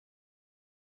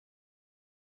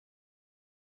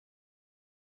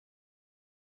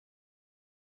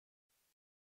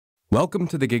Welcome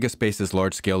to the GigaSpaces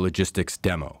large-scale logistics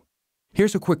demo.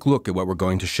 Here's a quick look at what we're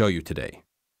going to show you today.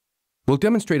 We'll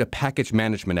demonstrate a package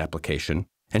management application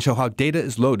and show how data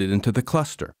is loaded into the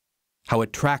cluster, how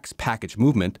it tracks package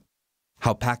movement,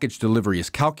 how package delivery is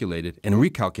calculated and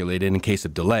recalculated in case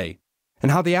of delay, and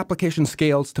how the application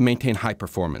scales to maintain high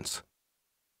performance.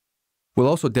 We'll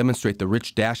also demonstrate the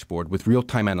rich dashboard with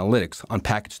real-time analytics on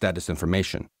package status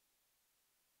information.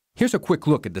 Here's a quick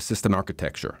look at the system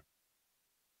architecture.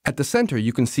 At the center,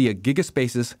 you can see a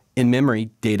GigaSpaces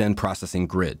in-memory data and processing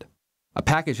grid. A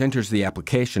package enters the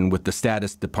application with the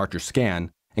status departure scan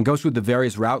and goes through the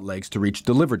various route legs to reach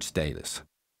delivered status.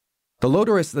 The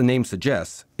loader, as the name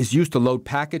suggests, is used to load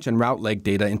package and route leg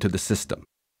data into the system.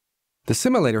 The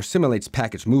simulator simulates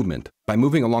package movement by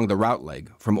moving along the route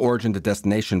leg from origin to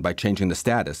destination by changing the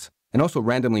status, and also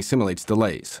randomly simulates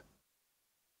delays.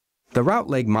 The route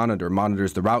leg monitor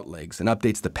monitors the route legs and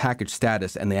updates the package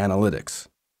status and the analytics.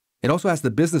 It also has the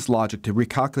business logic to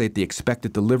recalculate the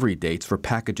expected delivery dates for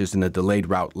packages in a delayed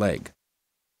route leg.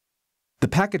 The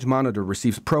package monitor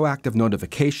receives proactive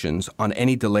notifications on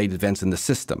any delayed events in the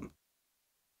system.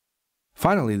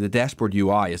 Finally, the dashboard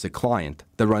UI is a client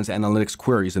that runs analytics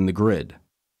queries in the grid.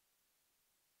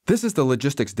 This is the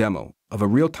logistics demo of a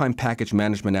real-time package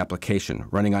management application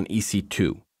running on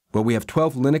EC2, where we have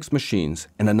 12 Linux machines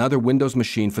and another Windows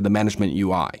machine for the management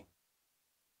UI.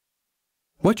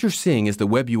 What you're seeing is the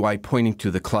web UI pointing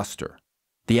to the cluster.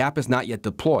 The app is not yet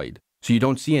deployed, so you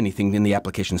don't see anything in the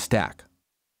application stack.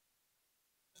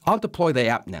 I'll deploy the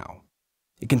app now.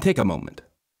 It can take a moment.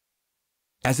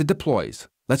 As it deploys,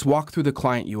 let's walk through the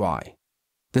client UI.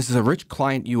 This is a rich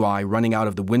client UI running out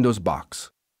of the Windows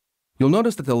box. You'll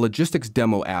notice that the logistics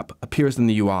demo app appears in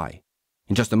the UI.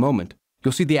 In just a moment,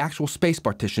 you'll see the actual space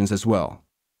partitions as well.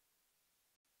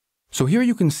 So here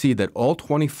you can see that all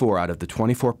 24 out of the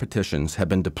 24 partitions have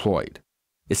been deployed.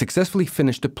 It successfully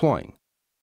finished deploying.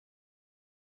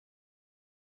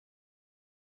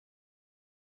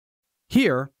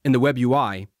 Here, in the web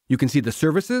UI, you can see the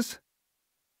services,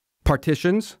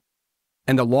 partitions,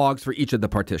 and the logs for each of the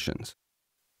partitions.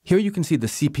 Here you can see the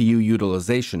CPU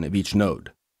utilization of each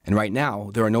node. And right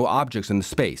now, there are no objects in the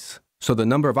space, so the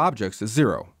number of objects is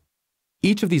 0.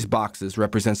 Each of these boxes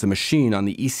represents a machine on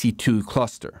the EC2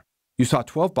 cluster. You saw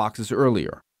 12 boxes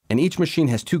earlier, and each machine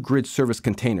has 2 grid service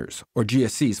containers, or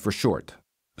GSCs for short.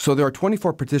 So there are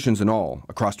 24 partitions in all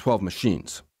across 12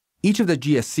 machines. Each of the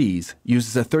GSCs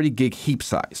uses a 30 gig heap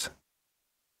size.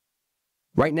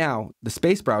 Right now, the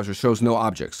space browser shows no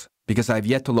objects because I have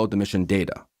yet to load the mission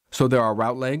data. So there are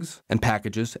route legs and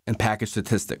package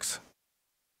statistics.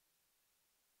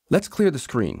 Let's clear the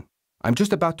screen. I'm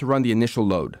just about to run the initial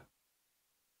load.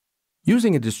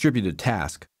 Using a distributed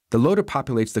task, the loader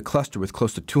populates the cluster with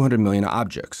close to 200 million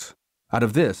objects. Out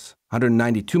of this,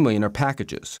 192 million are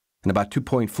packages, and about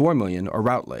 2.4 million are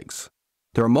route legs.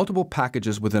 There are multiple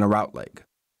packages within a route leg.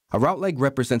 A route leg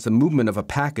represents a movement of a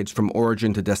package from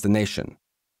origin to destination.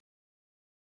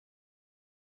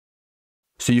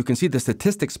 So you can see the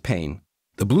statistics pane.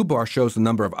 The blue bar shows the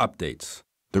number of updates,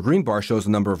 the green bar shows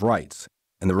the number of writes,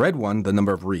 and the red one the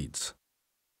number of reads.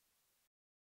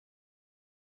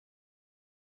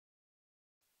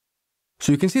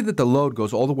 So you can see that the load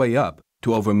goes all the way up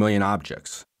to over 1 million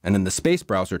objects. And in the Space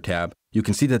Browser tab, you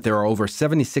can see that there are over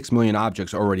 76 million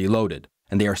objects already loaded,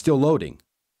 and they are still loading.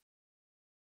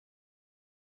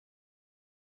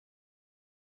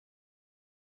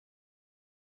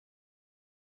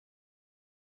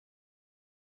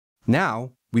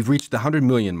 Now, we've reached the 100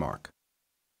 million mark.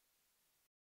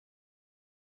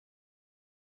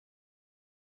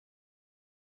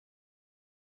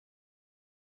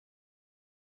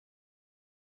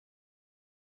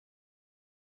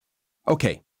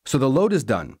 Okay, so the load is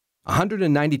done.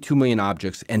 192 million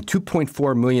objects and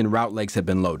 2.4 million route legs have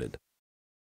been loaded.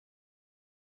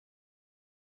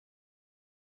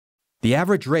 The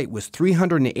average rate was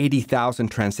 380,000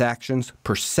 transactions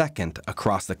per second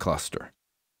across the cluster.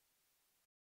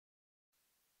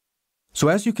 So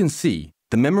as you can see,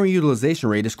 the memory utilization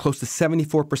rate is close to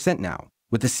 74% now,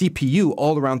 with the CPU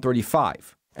all around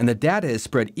 35, and the data is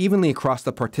spread evenly across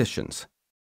the partitions.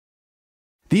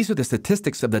 These are the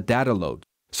statistics of the data load,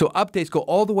 so updates go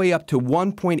all the way up to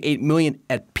 1.8 million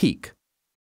at peak.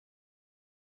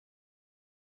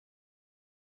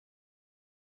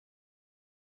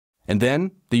 And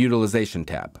then the utilization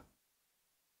tab.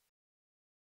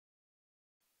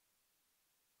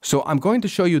 So I'm going to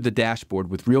show you the dashboard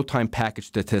with real-time package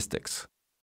statistics.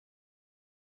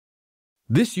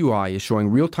 This UI is showing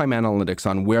real-time analytics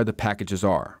on where the packages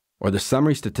are, or the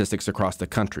summary statistics across the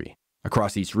country,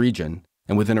 across each region,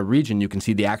 and within a region you can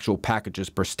see the actual packages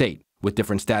per state with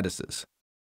different statuses.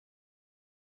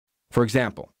 For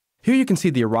example, here you can see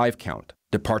the arrive count,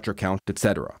 departure count,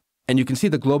 etc. And you can see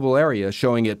the global area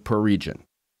showing it per region.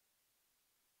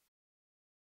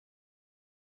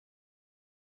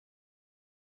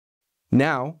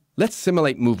 Now, let's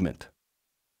simulate movement.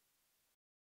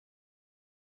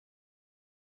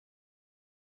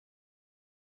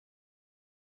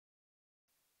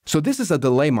 So this is a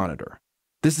delay monitor.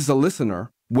 This is a listener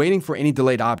waiting for any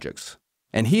delayed objects.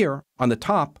 And here, on the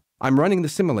top, I'm running the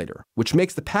simulator, which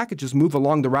makes the packages move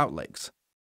along the route legs.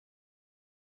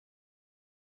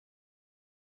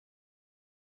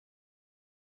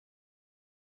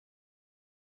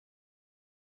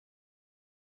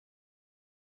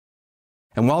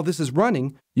 And while this is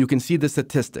running, you can see the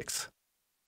statistics.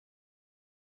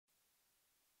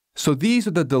 So these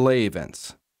are the delay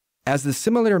events. As the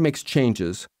simulator makes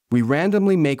changes, we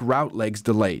randomly make route legs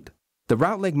delayed. The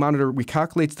route leg monitor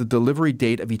recalculates the delivery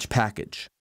date of each package.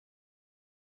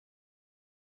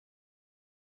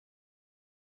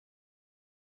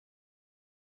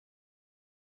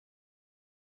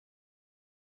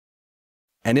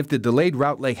 And if the delayed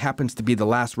route leg happens to be the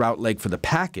last route leg for the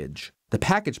package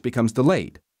becomes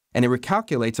delayed, and it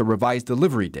recalculates a revised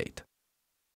delivery date.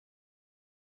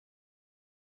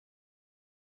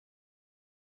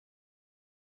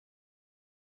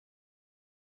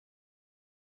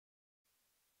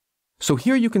 So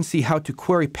here you can see how to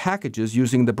query packages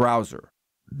using the browser.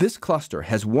 This cluster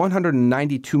has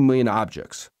 192 million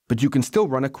objects, but you can still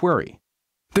run a query.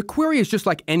 The query is just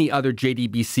like any other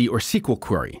JDBC or SQL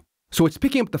query. So it's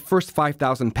picking up the first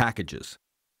 5,000 packages,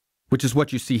 which is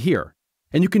what you see here.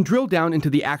 And you can drill down into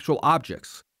the actual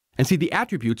objects and see the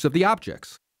attributes of the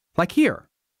objects. Like here,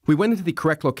 we went into the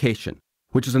correct location,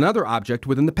 which is another object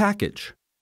within the package.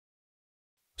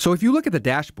 So if you look at the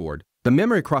dashboard, the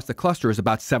memory across the cluster is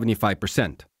about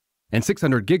 75%, and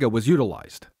 600 giga was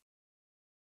utilized.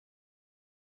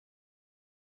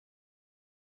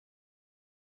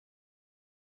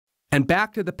 And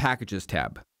back to the Packages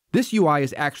tab. This UI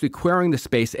is actually querying the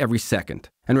space every second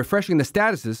and refreshing the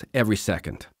statuses every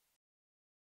second.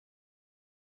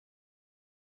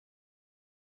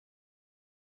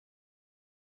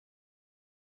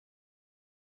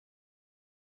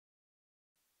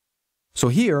 So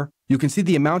here, you can see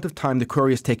the amount of time the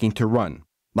query is taking to run,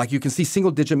 like you can see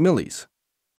single-digit millis.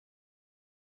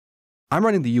 I'm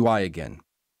running the UI again.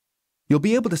 You'll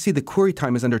be able to see the query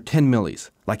time is under 10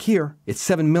 millis, like here, it's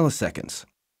 7 milliseconds.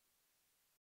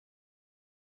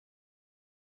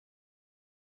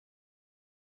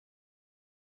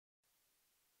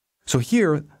 So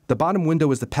here, the bottom window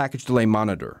is the package delay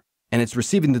monitor, and it's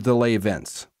receiving the delay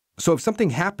events. So if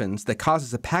something happens that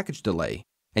causes a package delay,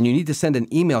 and you need to send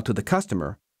an email to the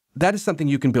customer, that is something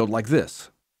you can build like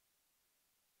this.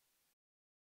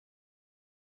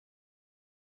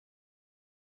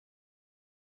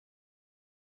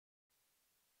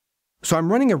 So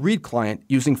I'm running a read client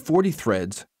using 40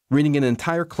 threads, reading an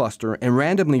entire cluster and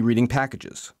randomly reading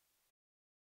packages.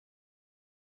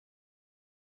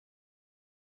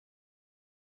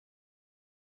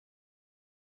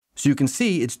 So you can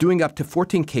see it's doing up to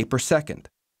 14K per second.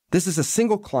 This is a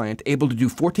single client able to do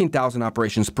 14,000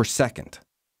 operations per second.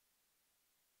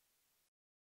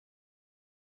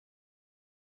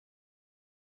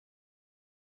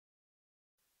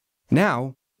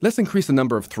 Now, let's increase the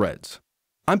number of threads.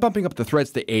 I'm bumping up the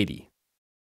threads to 80.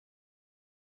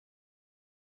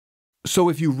 So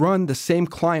if you run the same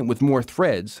client with more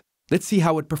threads, let's see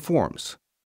how it performs.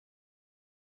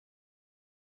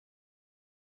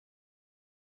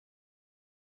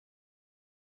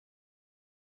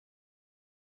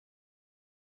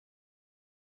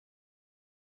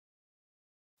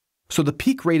 So the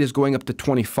peak rate is going up to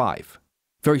 25.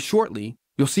 Very shortly,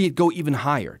 you'll see it go even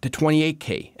higher, to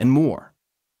 28K and more.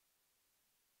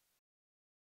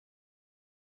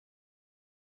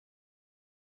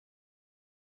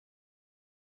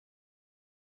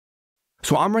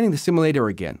 So I'm running the simulator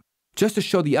again, just to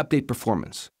show the update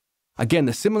performance. Again,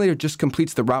 the simulator just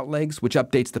completes the route legs, which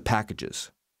updates the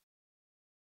packages.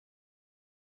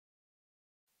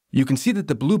 You can see that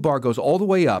the blue bar goes all the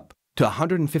way up to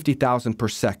 150,000 per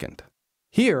second.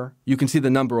 Here, you can see the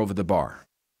number over the bar.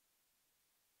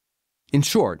 In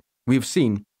short, we have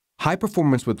seen high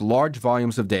performance with large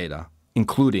volumes of data,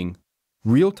 including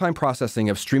real-time processing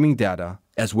of streaming data,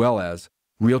 as well as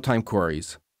real-time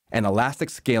queries, and elastic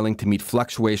scaling to meet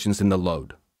fluctuations in the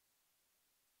load.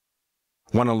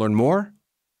 Want to learn more?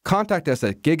 Contact us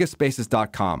at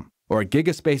GigaSpaces.com or at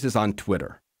GigaSpaces on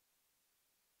Twitter.